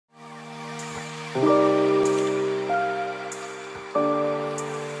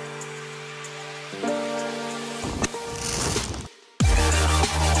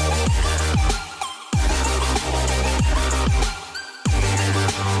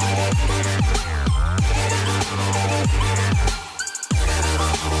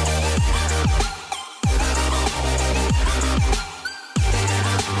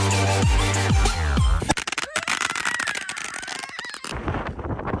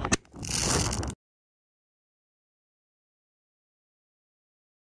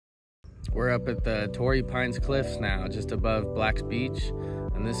We're up at the Torrey Pines Cliffs now, just above Black's Beach,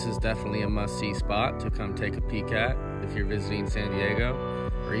 and this is definitely a must-see spot to come take a peek at if you're visiting San Diego,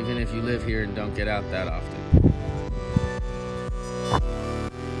 or even if you live here and don't get out that often.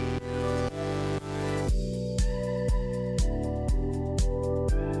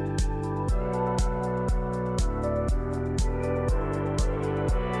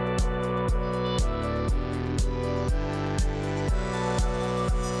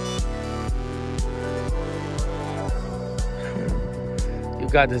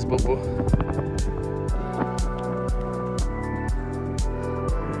 Got this, Bobo.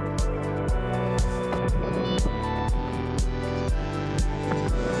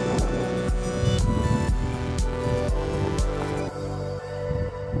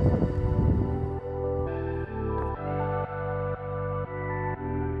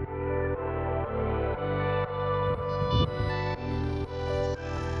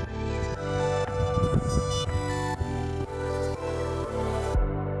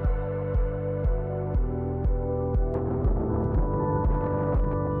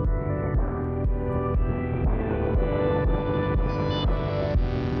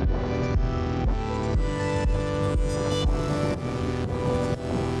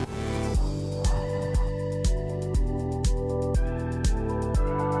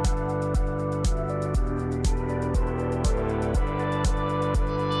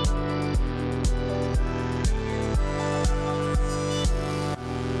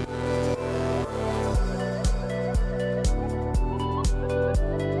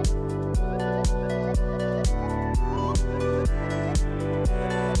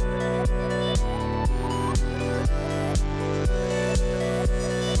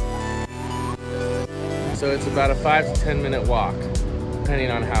 So it's about a 5 to 10 minute walk,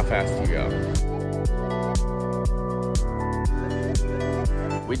 depending on how fast you go.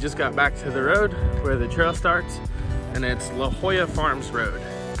 We just got back to the road where the trail starts, and it's La Jolla Farms Road.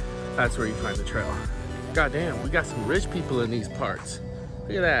 That's where you find the trail. God damn, we got some rich people in these parts.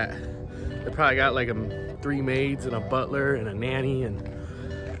 Look at that. They probably got like 3 maids and a butler and a nanny and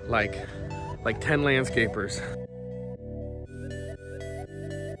like 10 landscapers.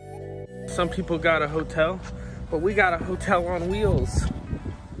 Some people got a hotel, but we got a hotel on wheels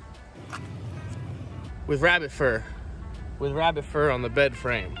with rabbit fur on the bed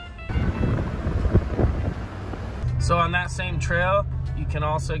frame. So on that same trail, you can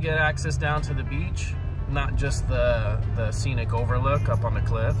also get access down to the beach, not just the scenic overlook up on the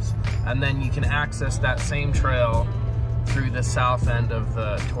cliffs. And then you can access that same trail through the south end of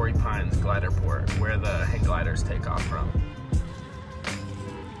the Torrey Pines glider port, where the hangliders take off from.